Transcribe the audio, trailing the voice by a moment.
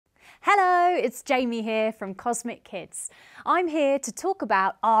Hello, it's Jamie here from Cosmic Kids. I'm here to talk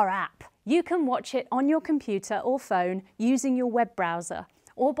about our app. You can watch it on your computer or phone using your web browser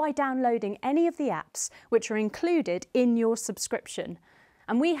or by downloading any of the apps which are included in your subscription.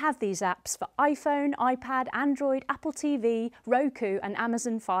 And we have these apps for iPhone, iPad, Android, Apple TV, Roku and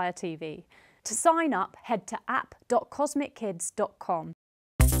Amazon Fire TV. To sign up, head to app.cosmickids.com.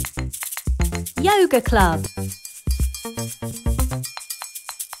 Yoga Club.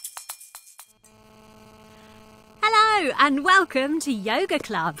 Hello and welcome to Yoga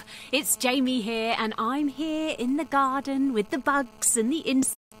Club. It's Jamie here and I'm here in the garden with the bugs and the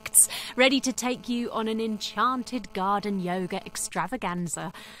insects, ready to take you on an enchanted garden yoga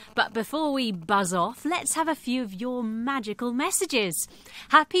extravaganza. But before we buzz off, let's have a few of your magical messages.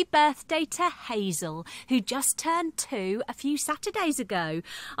 Happy birthday to Hazel, who just turned 2 a few Saturdays ago.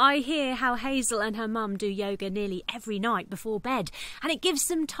 I hear how Hazel and her mum do yoga nearly every night before bed, and it gives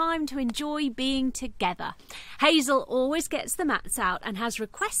them time to enjoy being together. Hazel always gets the mats out and has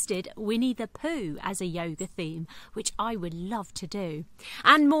requested Winnie the Pooh as a yoga theme, which I would love to do.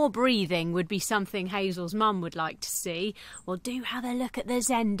 And more breathing would be something Hazel's mum would like to see. Well, do have a look at the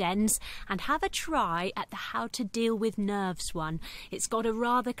Zen Dens and have a try at the How to Deal with Nerves one. It's got a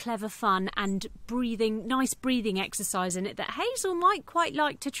rather clever fun and nice breathing exercise in it that Hazel might quite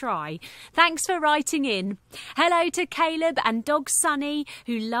like to try. Thanks for writing in. Hello to Caleb and dog Sunny,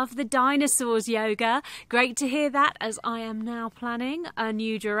 who love the dinosaurs yoga. Great to hear that, as I am now planning a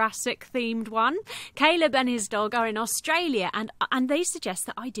new Jurassic themed one. Caleb and his dog are in Australia and they suggest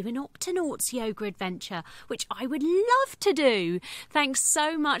that I do an Octonauts yoga adventure, which I would love to do. Thanks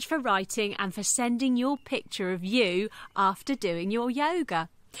so much for writing and for sending your picture of you after doing your yoga.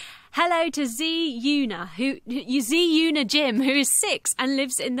 Hello to Z-Una Jim, who is 6 and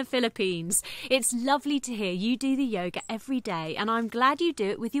lives in the Philippines. It's lovely to hear you do the yoga every day, and I'm glad you do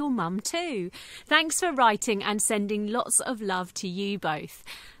it with your mum too. Thanks for writing and sending lots of love to you both.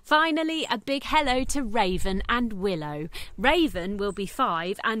 Finally, a big hello to Raven and Willow. Raven will be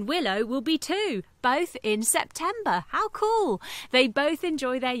 5 and Willow will be 2, both in September. How cool! They both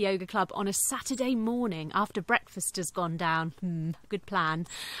enjoy their yoga club on a Saturday morning after breakfast has gone down. Good plan.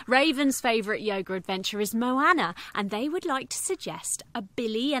 Raven's favourite yoga adventure is Moana, and they would like to suggest a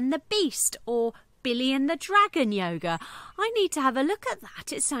Billy and the Beast or Billy and the Dragon yoga. I need to have a look at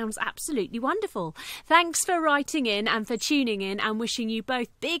that. It sounds absolutely wonderful. Thanks for writing in and for tuning in, and wishing you both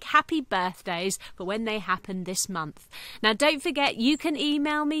big happy birthdays for when they happen this month. Now don't forget, you can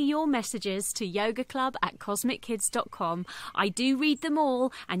email me your messages to yogaclub@cosmickids.com. I do read them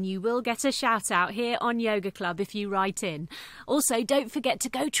all and you will get a shout out here on Yoga Club if you write in. Also, don't forget to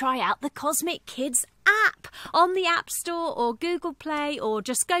go try out the Cosmic Kids app on the App Store or Google Play, or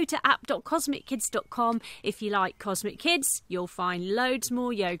just go to app.cosmickids.com. If you like Cosmic Kids, you'll find loads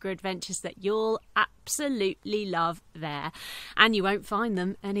more yoga adventures that you'll absolutely love there, and you won't find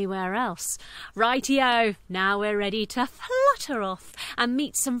them anywhere else. Rightio, now we're ready to flutter off and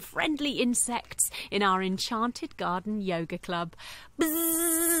meet some friendly insects in our Enchanted Garden Yoga Club.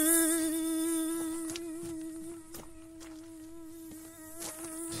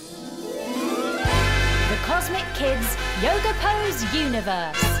 Cosmic Kids Yoga Pose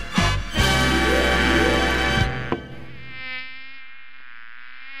Universe.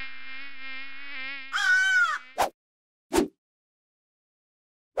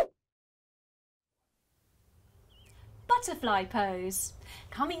 Butterfly pose.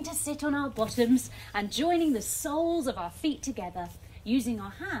 Coming to sit on our bottoms and joining the soles of our feet together, using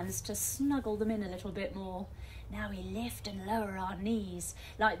our hands to snuggle them in a little bit more. Now we lift and lower our knees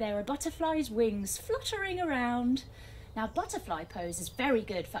like there are butterflies' wings fluttering around. Now butterfly pose is very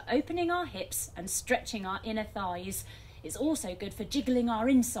good for opening our hips and stretching our inner thighs. It's also good for jiggling our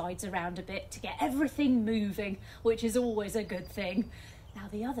insides around a bit to get everything moving, which is always a good thing. Now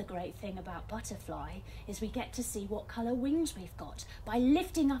the other great thing about butterfly is we get to see what colour wings we've got by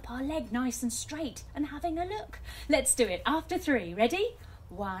lifting up our leg nice and straight and having a look. Let's do it after 3. Ready?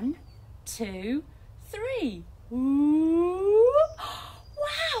 1, 2, 3. Ooh.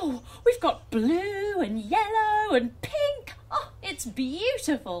 Wow, we've got blue and yellow and pink. Oh, it's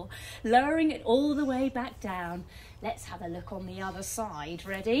beautiful. Lowering it all the way back down. Let's have a look on the other side.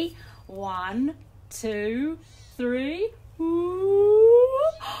 Ready? 1, 2, 3. Ooh.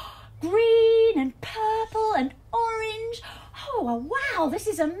 Green and purple and orange. Oh, wow, this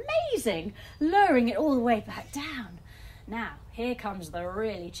is amazing. Lowering it all the way back down. Now, here comes the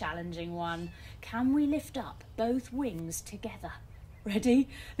really challenging one. Can we lift up both wings together? Ready?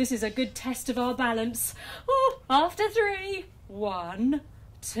 This is a good test of our balance. Oh, after 3. 1,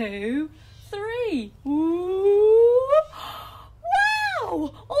 2, 3. Ooh.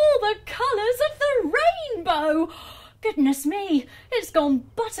 Wow! All the colours of the rainbow. Goodness me, it's gone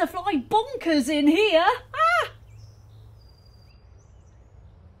butterfly bonkers in here. Ah!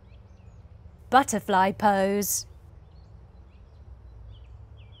 Butterfly pose.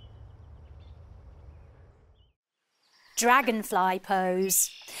 Dragonfly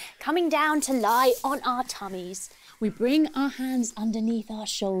pose. Coming down to lie on our tummies. We bring our hands underneath our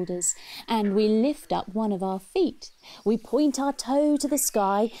shoulders and we lift up one of our feet. We point our toe to the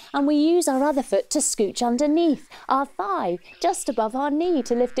sky and we use our other foot to scooch underneath our thigh, just above our knee,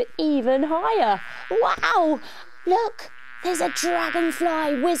 to lift it even higher. Wow! Look! There's a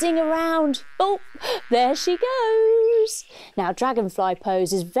dragonfly whizzing around. Oh, there she goes. Now, dragonfly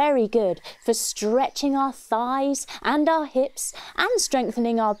pose is very good for stretching our thighs and our hips and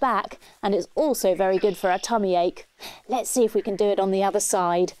strengthening our back. And it's also very good for our tummy ache. Let's see if we can do it on the other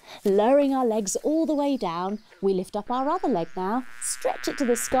side. Lowering our legs all the way down, we lift up our other leg now, stretch it to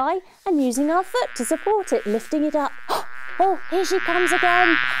the sky and using our foot to support it, lifting it up. Oh, here she comes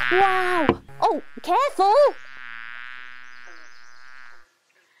again. Wow. Oh, careful.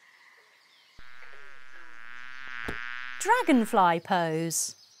 Dragonfly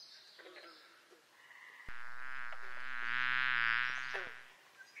pose.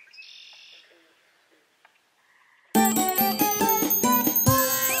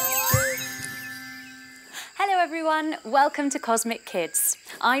 Hello everyone, welcome to Cosmic Kids.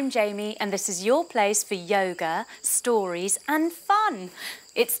 I'm Jamie and this is your place for yoga, stories and fun.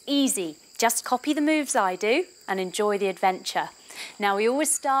 It's easy, just copy the moves I do and enjoy the adventure. Now we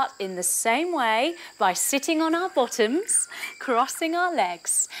always start in the same way by sitting on our bottoms, crossing our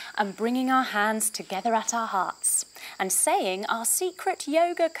legs and bringing our hands together at our hearts and saying our secret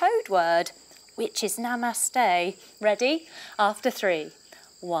yoga code word, which is Namaste. Ready? After 3.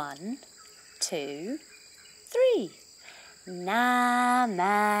 1, 2, 3. Namaste.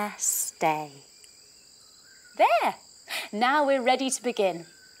 There! Now we're ready to begin.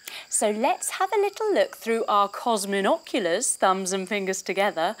 So let's have a little look through our cosminoculars, thumbs and fingers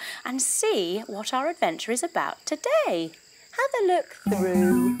together, and see what our adventure is about today. Have a look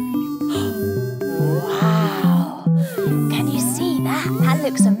through. Wow! Can you see that? That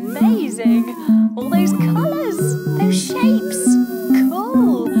looks amazing. All those colours, those shapes.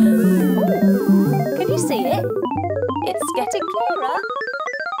 Cool. Ooh, can you see it? It's getting clearer.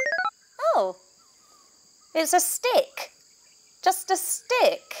 Oh, it's a stick. Just a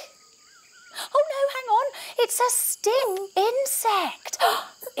stick. Oh no, hang on. It's a stick insect.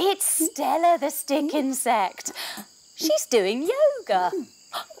 It's Stella the Stick Insect. She's doing yoga.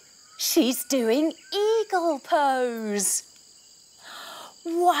 She's doing eagle pose.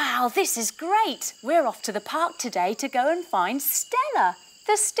 Wow, this is great. We're off to the park today to go and find Stella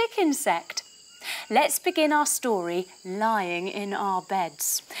the Stick Insect. Let's begin our story lying in our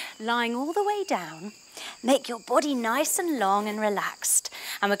beds. Lying all the way down. Make your body nice and long and relaxed.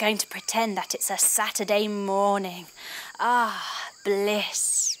 And we're going to pretend that it's a Saturday morning. Ah,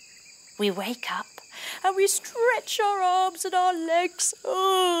 bliss. We wake up and we stretch our arms and our legs.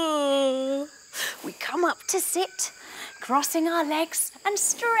 Oh. We come up to sit, crossing our legs and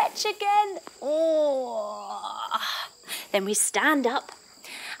stretch again. Oh. Then we stand up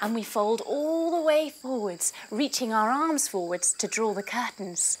and we fold all the way forwards, reaching our arms forwards to draw the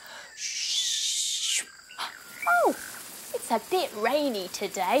curtains. Oh, it's a bit rainy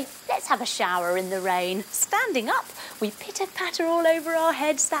today. Let's have a shower in the rain. Standing up, we pitter-patter all over our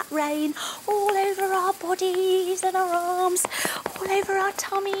heads, that rain, all over our bodies and our arms, all over our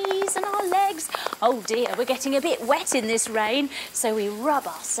tummies and our legs. Oh dear, we're getting a bit wet in this rain, so we rub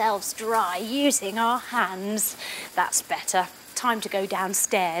ourselves dry using our hands. That's better. Time to go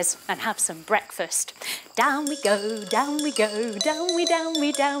downstairs and have some breakfast. Down we go, down we go, down we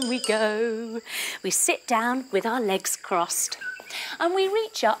go. We sit down with our legs crossed and we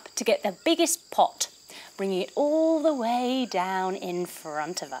reach up to get the biggest pot, bringing it all the way down in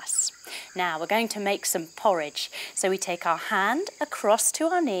front of us. Now we're going to make some porridge. So we take our hand across to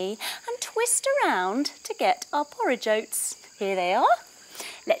our knee and twist around to get our porridge oats. Here they are.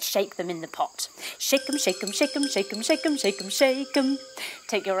 Let's shake them in the pot. Shake them, shake them, shake them, shake them, shake them, shake them, shake them.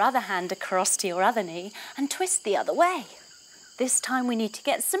 Take your other hand across to your other knee and twist the other way. This time we need to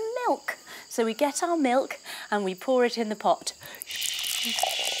get some milk. So we get our milk and we pour it in the pot.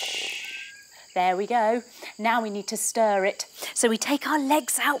 There we go. Now we need to stir it. So we take our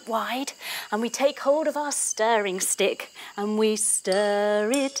legs out wide and we take hold of our stirring stick and we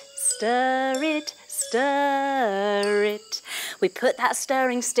stir it, stir it, stir it. We put that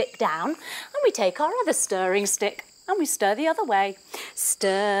stirring stick down and we take our other stirring stick and we stir the other way.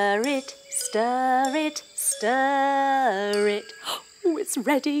 Stir it, stir it, stir it. Oh, it's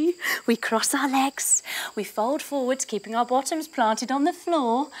ready. We cross our legs, we fold forwards, keeping our bottoms planted on the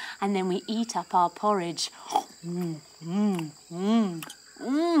floor, and then we eat up our porridge.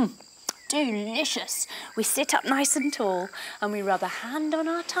 Delicious. We sit up nice and tall and we rub a hand on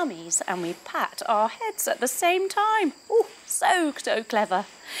our tummies and we pat our heads at the same time. Oh, so clever.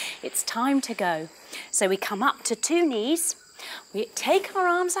 It's time to go. So we come up to 2 knees, we take our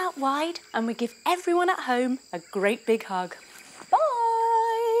arms out wide and we give everyone at home a great big hug.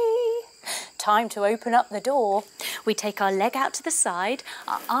 Bye. Time to open up the door. We take our leg out to the side,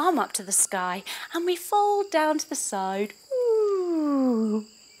 our arm up to the sky, and we fold down to the side. Ooh.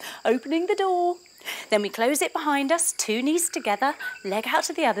 Opening the door. Then we close it behind us, 2 knees together, leg out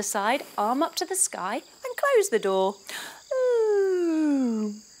to the other side, arm up to the sky, and close the door.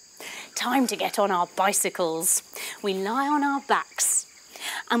 Ooh. Time to get on our bicycles. We lie on our backs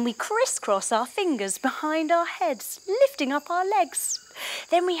and we crisscross our fingers behind our heads, lifting up our legs.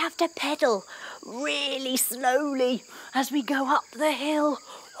 Then we have to pedal really slowly as we go up the hill.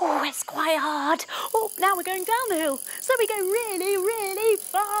 Oh, it's quite hard. Oh, now we're going down the hill, so we go really, really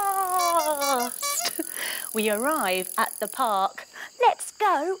fast. We arrive at the park. Let's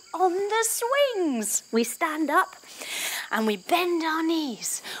go on the swings. We stand up and we bend our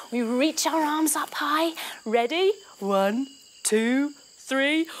knees. We reach our arms up high. Ready? 1, 2,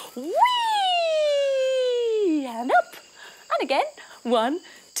 3. Whee! And up. And again. 1,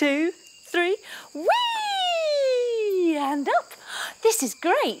 2, 3. Whee! And up. This is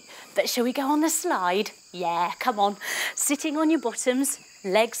great, but shall we go on the slide? Yeah, come on. Sitting on your bottoms,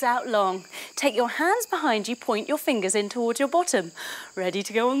 legs out long. Take your hands behind you, point your fingers in towards your bottom. Ready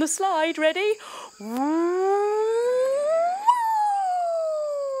to go on the slide? Ready? Woo!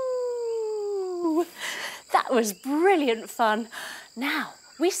 That was brilliant fun. Now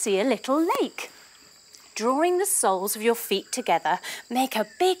we see a little lake. Drawing the soles of your feet together, make a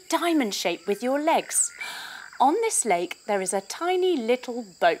big diamond shape with your legs. On this lake, there is a tiny little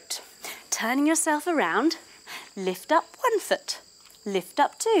boat. Turning yourself around, lift up 1 foot, lift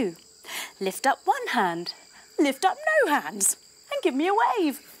up 2, lift up 1 hand, lift up no hands, and give me a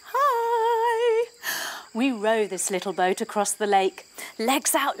wave. Hi! We row this little boat across the lake,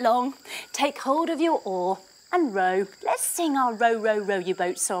 legs out long, take hold of your oar and row. Let's sing our row, row, row your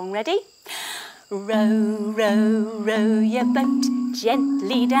boat song. Ready? Row, row, row your boat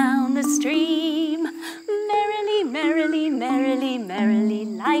gently down the stream. Merrily, merrily, merrily, merrily,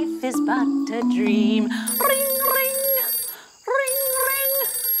 life is but a dream. Ring, ring, ring, ring.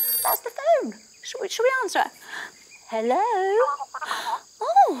 That's the phone. Shall we answer it? Hello?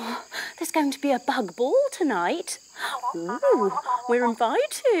 Oh, there's going to be a bug ball tonight. Ooh, we're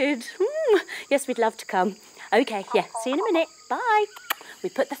invited. Yes, we'd love to come. OK, yeah, see you in a minute. Bye. We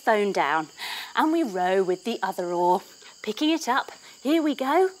put the phone down and we row with the other oar. Picking it up, here we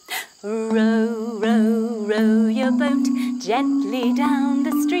go. Row, row, row your boat gently down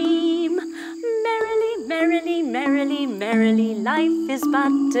the stream. Merrily, merrily, merrily, merrily, life is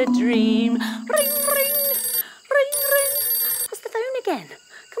but a dream. Ring, ring, ring, ring. That's the phone again.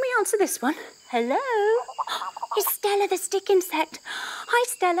 Can we answer this one? Hello? It's Stella the Stick Insect. Hi,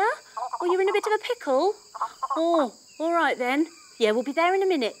 Stella. Oh, you're in a bit of a pickle? Oh, all right then. Yeah, we'll be there in a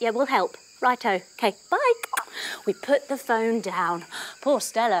minute. Yeah, we'll help. Righto. OK, bye. We put the phone down. Poor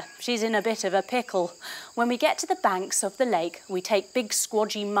Stella, she's in a bit of a pickle. When we get to the banks of the lake, we take big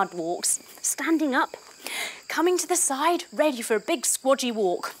squodgy mud walks. Standing up, coming to the side, ready for a big squodgy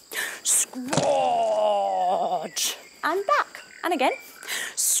walk. Squodge. And back. And again.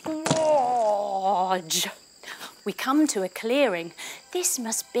 Squodge. We come to a clearing. This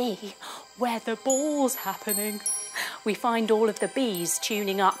must be where the ball's happening. We find all of the bees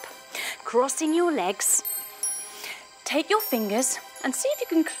tuning up. Crossing your legs, take your fingers and see if you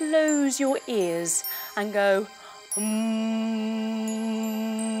can close your ears and go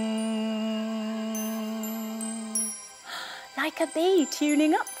like a bee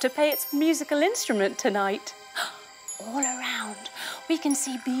tuning up to play its musical instrument tonight. All around we can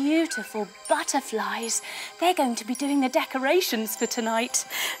see beautiful butterflies. They're going to be doing the decorations for tonight.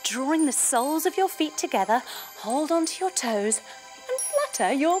 Drawing the soles of your feet together, hold onto your toes and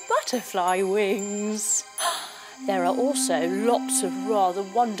flutter your butterfly wings. There are also lots of rather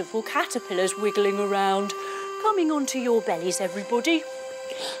wonderful caterpillars wiggling around. Coming onto your bellies, everybody.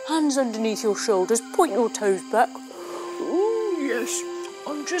 Hands underneath your shoulders, point your toes back. Oh, yes.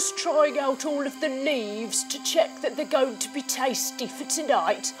 I'm just trying out all of the leaves to check that they're going to be tasty for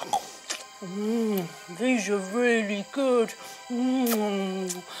tonight. These are really good.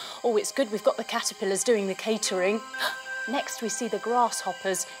 Oh, it's good we've got the caterpillars doing the catering. Next we see the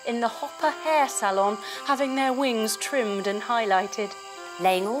grasshoppers in the hopper hair salon having their wings trimmed and highlighted.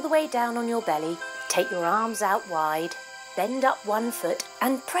 Laying all the way down on your belly, take your arms out wide, bend up one foot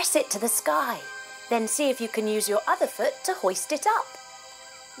and press it to the sky. Then see if you can use your other foot to hoist it up.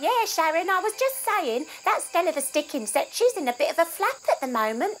 Yeah, Sharon, I was just saying, that Stella the Stick Insect, she's in a bit of a flap at the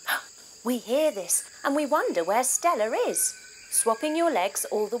moment. We hear this and we wonder where Stella is. Swapping your legs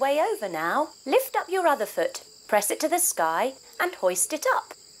all the way over now, lift up your other foot, press it to the sky and hoist it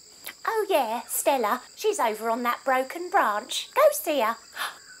up. Oh yeah, Stella, she's over on that broken branch. Go see her.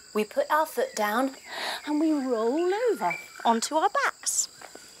 We put our foot down and we roll over onto our backs.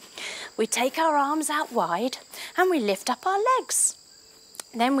 We take our arms out wide and we lift up our legs.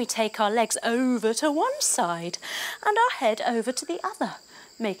 Then we take our legs over to one side and our head over to the other,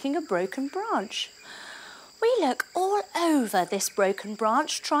 making a broken branch. We look all over this broken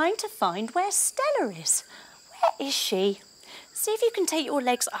branch trying to find where Stella is. Where is she? See if you can take your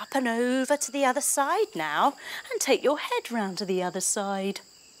legs up and over to the other side now and take your head round to the other side.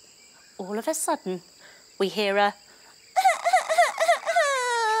 All of a sudden, we hear a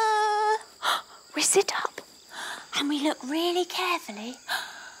We sit up and we look really carefully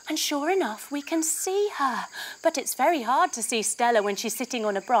and sure enough we can see her. But it's very hard to see Stella when she's sitting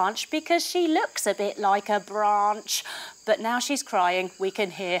on a branch because she looks a bit like a branch. But now she's crying, we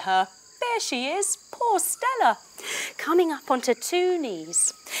can hear her. There she is, poor Stella. Coming up onto two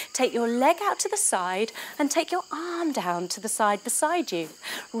knees. Take your leg out to the side and take your arm down to the side beside you.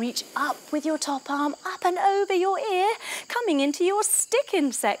 Reach up with your top arm up and over your ear, coming into your stick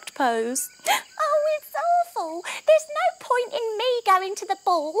insect pose. Oh, it's awful. There's no point in me going to the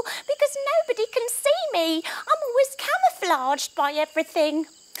ball because nobody can see me. I'm always camouflaged by everything.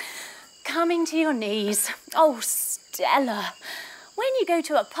 Coming to your knees. Oh, Stella. When you go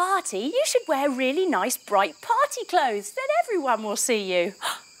to a party, you should wear really nice, bright party clothes. Then everyone will see you.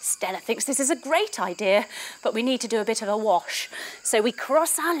 Stella thinks this is a great idea, but we need to do a bit of a wash. So we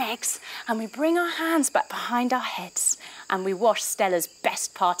cross our legs and we bring our hands back behind our heads and we wash Stella's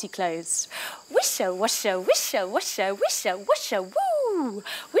best party clothes. Wisha, washa, wisha, washa, wisha, washa, woo!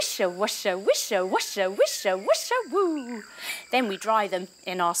 Wisha, washa, wisha, washa, wisha, washa, woo! Then we dry them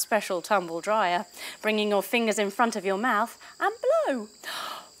in our special tumble dryer, bringing your fingers in front of your mouth and blow.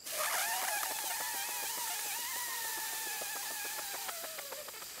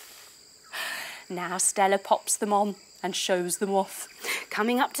 Now Stella pops them on and shows them off.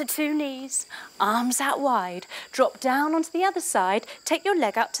 Coming up to two knees, arms out wide, drop down onto the other side, take your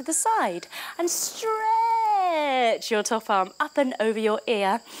leg out to the side and stretch your top arm up and over your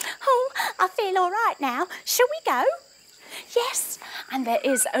ear. Oh, I feel all right now. Shall we go? Yes, and there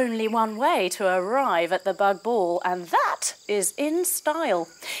is only one way to arrive at the bug ball, and that is in style,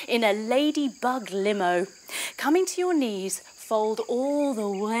 in a ladybug limo. Coming to your knees, fold all the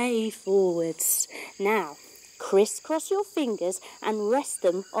way forwards. Now, crisscross your fingers and rest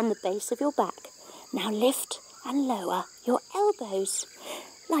them on the base of your back. Now lift and lower your elbows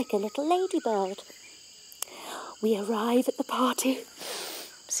like a little ladybird. We arrive at the party,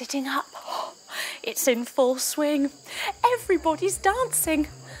 sitting up. It's in full swing. Everybody's dancing.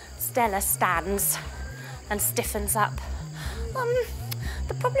 Stella stands and stiffens up.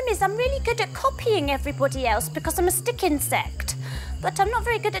 The problem is I'm really good at copying everybody else because I'm a stick insect. But I'm not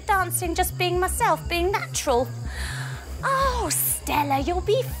very good at dancing, just being myself, being natural. Oh, Stella, you'll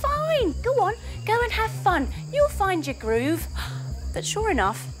be fine. Go on, go and have fun. You'll find your groove. But sure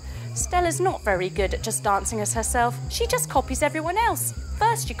enough, Stella's not very good at just dancing as herself. She just copies everyone else.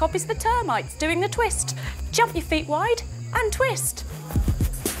 First, she copies the termites doing the twist. Jump your feet wide and twist.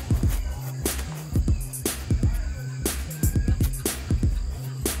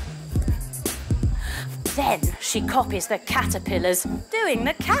 Then she copies the caterpillars, doing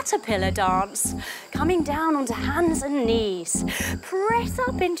the caterpillar dance. Coming down onto hands and knees. Press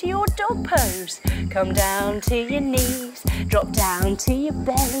up into your dog pose. Come down to your knees. Drop down to your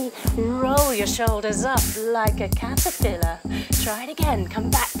belly. Roll your shoulders up like a caterpillar. Try it again. Come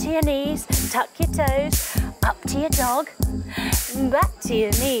back to your knees. Tuck your toes. Up to your dog. Back to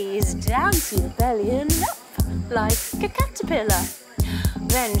your knees. Down to your belly and up like a caterpillar.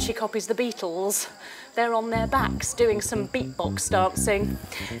 Then she copies the Beatles. They're on their backs doing some beatbox dancing.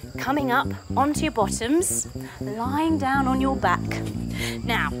 Coming up onto your bottoms, lying down on your back.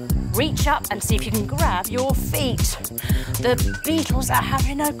 Now, reach up and see if you can grab your feet. The Beatles are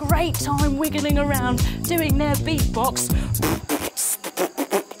having a great time wiggling around, doing their beatbox.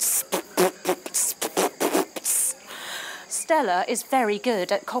 Stella is very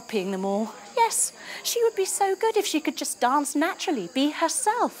good at copying them all. Yes, she would be so good if she could just dance naturally, be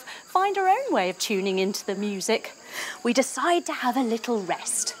herself, find her own way of tuning into the music. we decide to have a little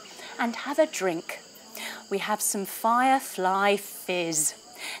rest and have a drink. We have some Firefly Fizz.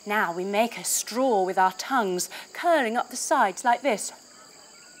 Now we make a straw with our tongues, curling up the sides like this.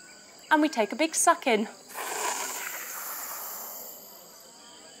 And we take a big suck in.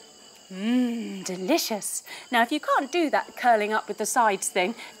 Delicious. Now, if you can't do that curling up with the sides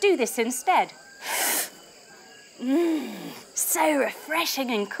thing, do this instead. So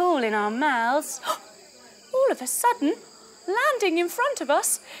refreshing and cool in our mouths. All of a sudden, landing in front of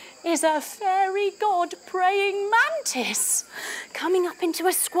us is a fairy god praying mantis. Coming up into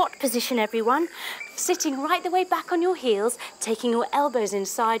a squat position, everyone. Sitting right the way back on your heels, taking your elbows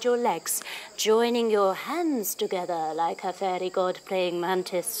inside your legs, joining your hands together like a fairy god praying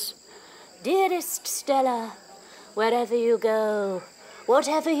mantis. Dearest Stella, wherever you go,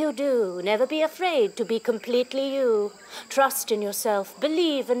 whatever you do, never be afraid to be completely you. Trust in yourself,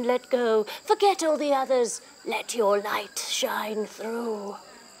 believe and let go. Forget all the others, let your light shine through.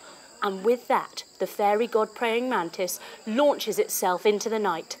 And with that, the fairy god praying mantis launches itself into the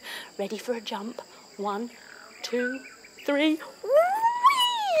night. Ready for a jump? 1, 2, 3.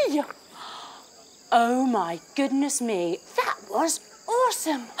 Whee! Oh my goodness me, that was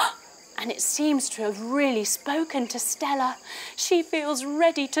awesome! And it seems to have really spoken to Stella. She feels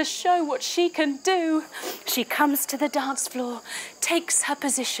ready to show what she can do. She comes to the dance floor, takes her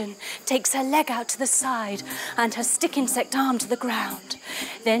position, takes her leg out to the side and her stick insect arm to the ground.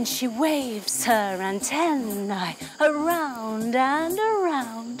 Then she waves her antennae around and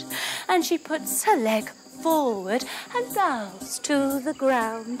around, and she puts her leg forward and bows to the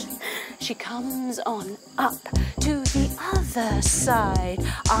ground. She comes on up to the other side,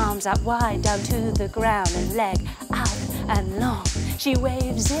 arms out wide down to the ground and leg out and long. She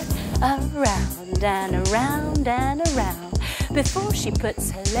waves it around and around and around before she puts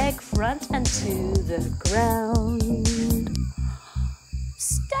her leg front and to the ground.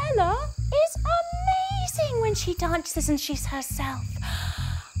 Stella is amazing when she dances and she's herself.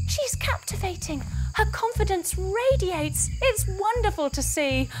 She's captivating. Her confidence radiates. It's wonderful to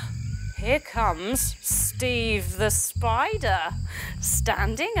see. Here comes Steve the Spider.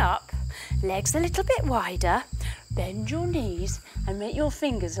 Standing up, legs a little bit wider. Bend your knees and make your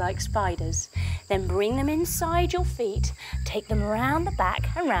fingers like spiders. Then bring them inside your feet. Take them around the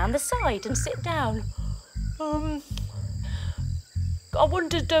back and round the side and sit down. I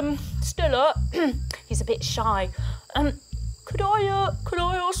wondered, Stella, he's a bit shy. Could I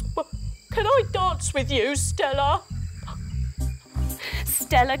ask, can I dance with you, Stella?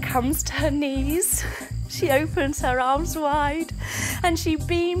 Stella comes to her knees. She opens her arms wide and she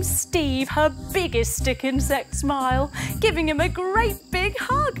beams Steve her biggest stick insect smile, giving him a great big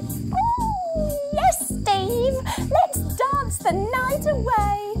hug. Ooh, yes, Steve, let's dance the night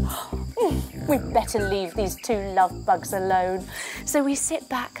away. We'd better leave these two love bugs alone. So we sit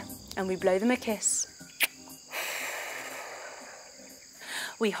back and we blow them a kiss.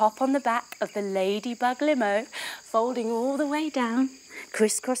 We hop on the back of the ladybug limo, folding all the way down,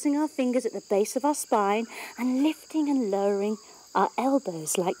 crisscrossing our fingers at the base of our spine and lifting and lowering our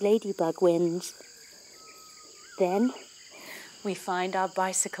elbows like ladybug wings. Then we find our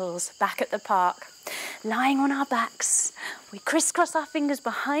bicycles back at the park, lying on our backs. We crisscross our fingers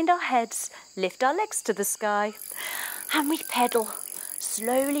behind our heads, lift our legs to the sky, and we pedal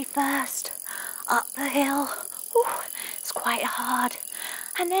slowly first up the hill. Ooh, it's quite hard.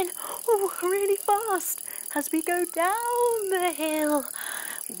 And then, really fast as we go down the hill.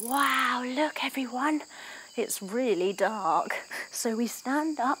 Wow, look everyone, it's really dark. So we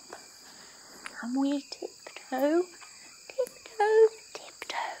stand up and we tiptoe, tiptoe,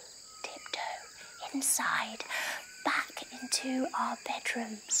 tiptoe, tiptoe inside, back into our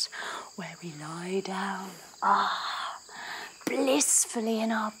bedrooms where we lie down, blissfully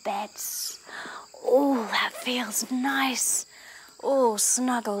in our beds. Oh, that feels nice. All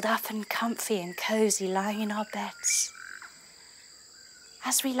snuggled up and comfy and cosy lying in our beds.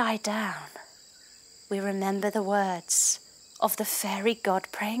 As we lie down, we remember the words of the fairy god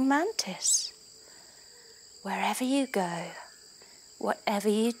praying mantis. Wherever you go, whatever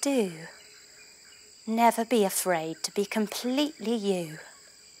you do, never be afraid to be completely you.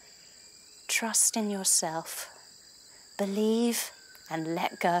 Trust in yourself, believe and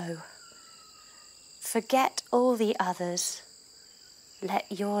let go. Forget all the others.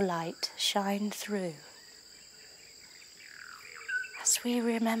 Let your light shine through. As we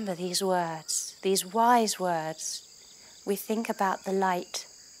remember these words, these wise words, we think about the light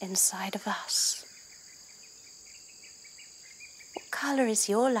inside of us. What colour is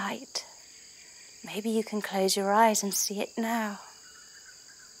your light? Maybe you can close your eyes and see it now.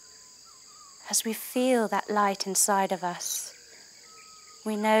 as we feel that light inside of us,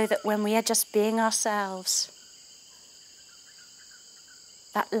 we know that when we are just being ourselves,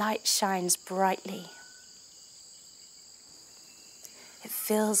 that light shines brightly. It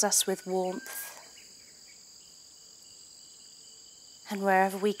fills us with warmth. And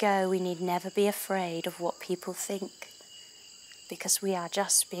wherever we go, we need never be afraid of what people think, because we are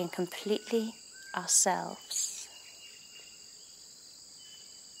just being completely ourselves.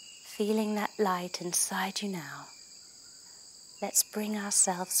 Feeling that light inside you now, let's bring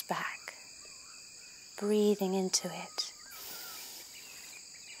ourselves back, breathing into it.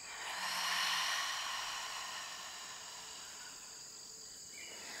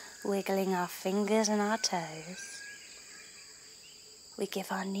 Wiggling our fingers and our toes. We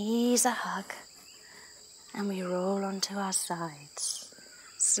give our knees a hug and we roll onto our sides,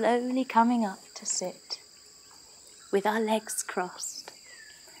 slowly coming up to sit with our legs crossed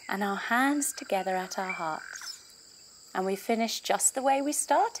and our hands together at our hearts. And we finish just the way we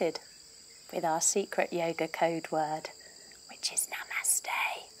started, with our secret yoga code word, which is Namaste.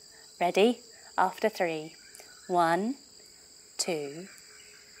 Ready? After 3. 1, 2,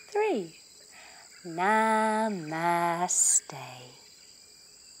 3. Namaste.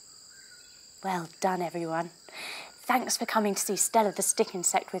 Well done, everyone. Thanks for coming to see Stella the Stick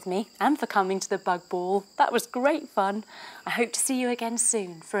Insect with me and for coming to the Bug Ball. That was great fun. I hope to see you again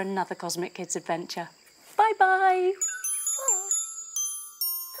soon for another Cosmic Kids adventure. Bye-bye.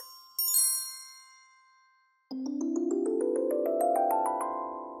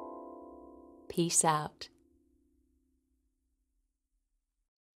 Peace out.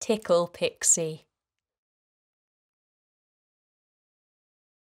 Tickle Pixie.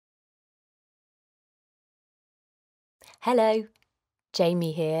 Hello,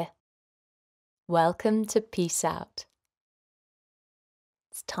 Jamie here. Welcome to Peace Out.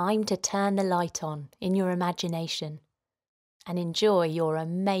 It's time to turn the light on in your imagination and enjoy your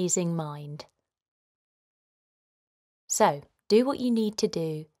amazing mind. So, do what you need to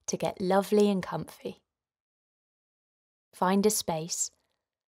do to get lovely and comfy. Find a space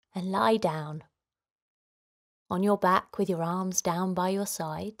and lie down on your back with your arms down by your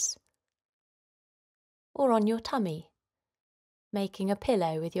sides, or on your tummy, making a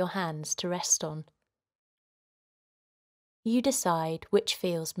pillow with your hands to rest on. You decide which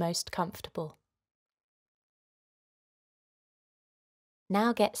feels most comfortable.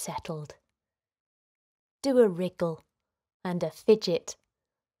 Now get settled. Do a wriggle and a fidget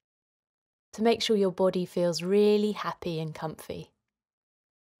to make sure your body feels really happy and comfy.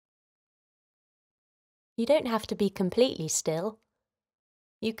 You don't have to be completely still.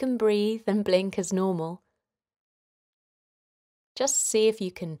 You can breathe and blink as normal. Just see if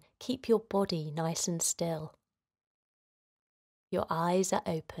you can keep your body nice and still. Your eyes are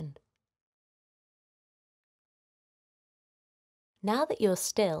open. Now that you're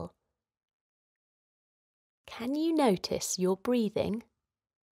still, can you notice your breathing?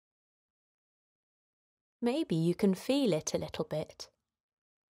 Maybe you can feel it a little bit.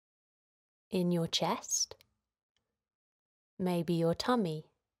 In your chest, maybe your tummy,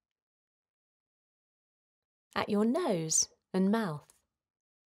 at your nose and mouth.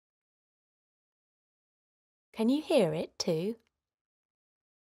 Can you hear it too?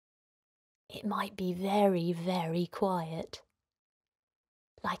 It might be very, very quiet,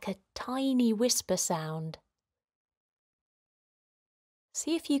 like a tiny whisper sound.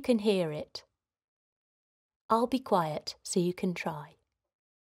 See if you can hear it. I'll be quiet so you can try.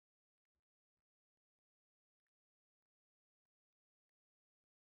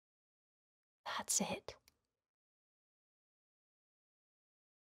 That's it.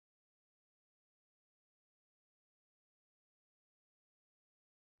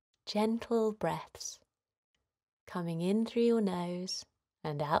 Gentle breaths, coming in through your nose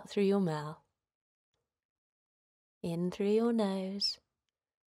and out through your mouth. In through your nose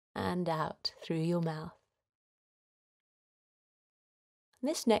and out through your mouth.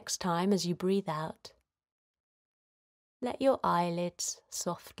 This next time as you breathe out, let your eyelids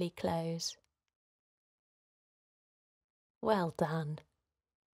softly close. Well done.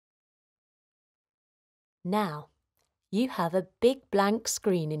 Now, you have a big blank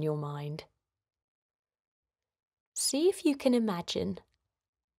screen in your mind. See if you can imagine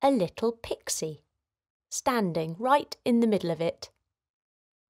a little pixie standing right in the middle of it.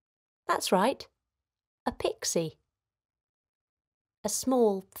 That's right, a pixie. A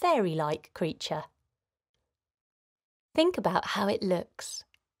small fairy-like creature. Think about how it looks.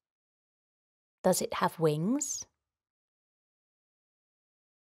 Does it have wings?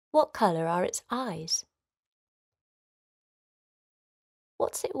 What colour are its eyes?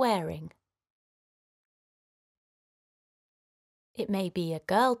 What's it wearing? It may be a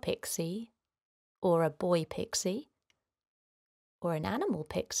girl pixie, or a boy pixie, or an animal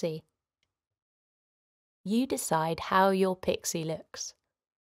pixie. You decide how your pixie looks.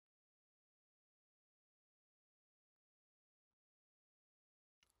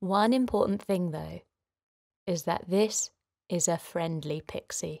 One important thing, though, is that this is a friendly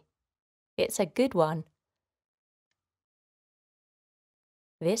pixie. It's a good one.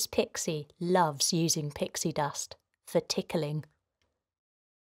 This pixie loves using pixie dust for tickling.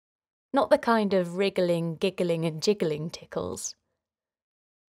 Not the kind of wriggling, giggling and jiggling tickles.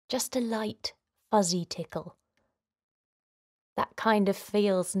 Just a light, fuzzy tickle. That kind of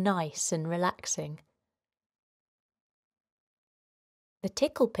feels nice and relaxing. The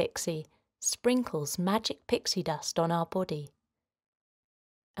Tickle Pixie sprinkles magic pixie dust on our body.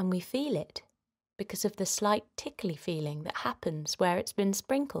 And we feel it because of the slight tickly feeling that happens where it's been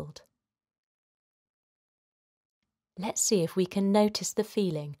sprinkled. Let's see if we can notice the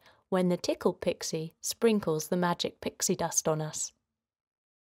feeling when the Tickle Pixie sprinkles the magic pixie dust on us.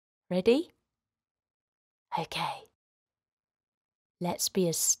 Ready? Okay. Let's be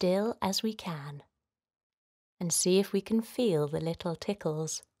as still as we can and see if we can feel the little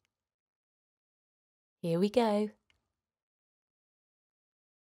tickles. Here we go.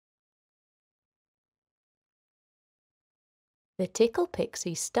 The Tickle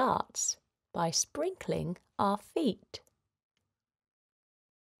Pixie starts by sprinkling our feet.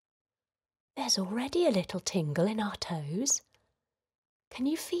 There's already a little tingle in our toes. Can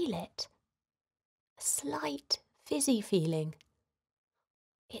you feel it? A slight fizzy feeling.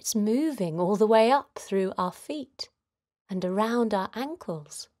 It's moving all the way up through our feet and around our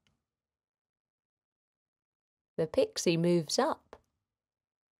ankles. The pixie moves up,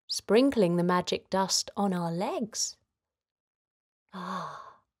 sprinkling the magic dust on our legs.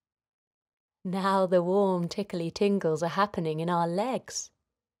 Ah, now the warm tickly tingles are happening in our legs,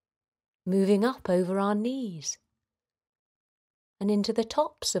 moving up over our knees and into the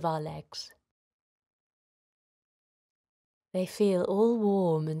tops of our legs. They feel all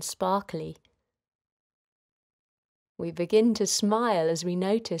warm and sparkly. We begin to smile as we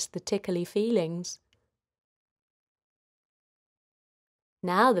notice the tickly feelings.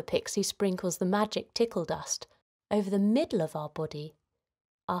 Now the pixie sprinkles the magic tickle dust over the middle of our body,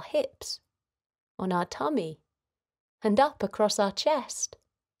 our hips, on our tummy, and up across our chest.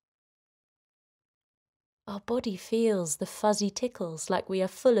 Our body feels the fuzzy tickles like we are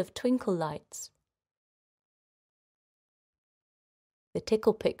full of twinkle lights. The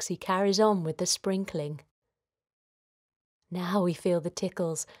Tickle Pixie carries on with the sprinkling. Now we feel the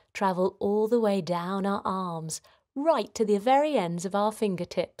tickles travel all the way down our arms, right to the very ends of our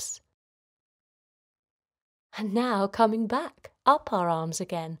fingertips. And now coming back, up our arms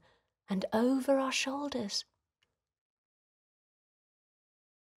again, and over our shoulders.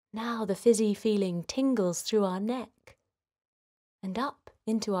 Now the fizzy feeling tingles through our neck, and up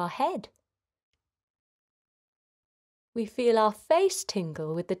into our head. We feel our face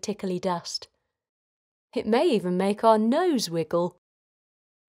tingle with the tickly dust. It may even make our nose wiggle.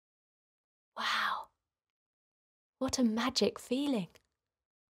 Wow! What a magic feeling!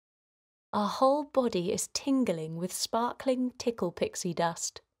 Our whole body is tingling with sparkling Tickle Pixie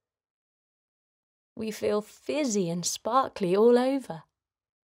dust. We feel fizzy and sparkly all over.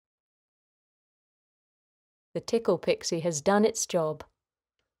 The Tickle Pixie has done its job.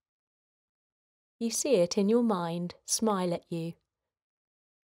 You see it in your mind smile at you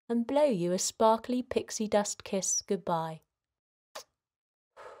and blow you a sparkly pixie dust kiss goodbye.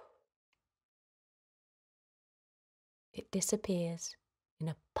 It disappears in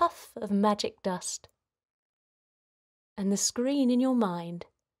a puff of magic dust, and the screen in your mind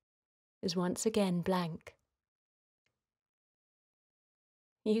is once again blank.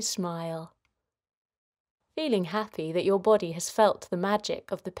 You smile, feeling happy that your body has felt the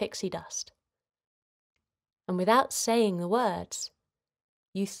magic of the pixie dust. And without saying the words,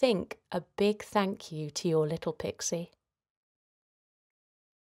 you think a big thank you to your little pixie.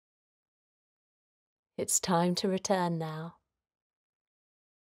 It's time to return now.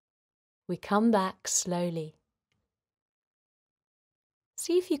 We come back slowly.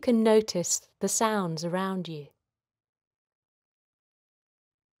 See if you can notice the sounds around you.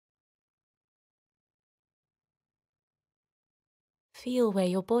 Feel where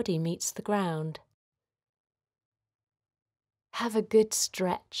your body meets the ground. Have a good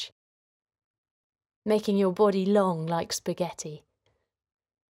stretch, making your body long like spaghetti.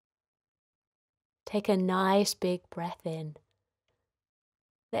 Take a nice big breath in.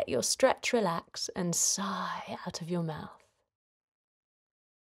 Let your stretch relax and sigh out of your mouth.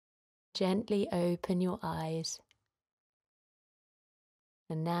 Gently open your eyes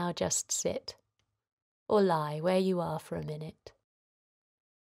And now just sit or lie where you are for a minute.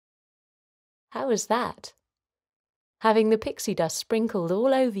 How was that? Having the pixie dust sprinkled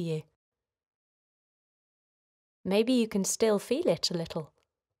all over you. Maybe you can still feel it a little.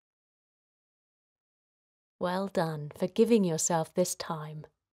 Well done for giving yourself this time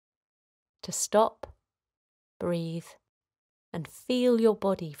to stop, breathe, and feel your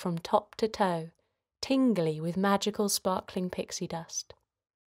body from top to toe, tingly with magical sparkling pixie dust.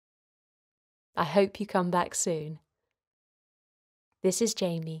 I hope you come back soon. This is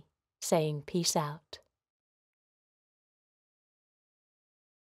Jamie saying peace out.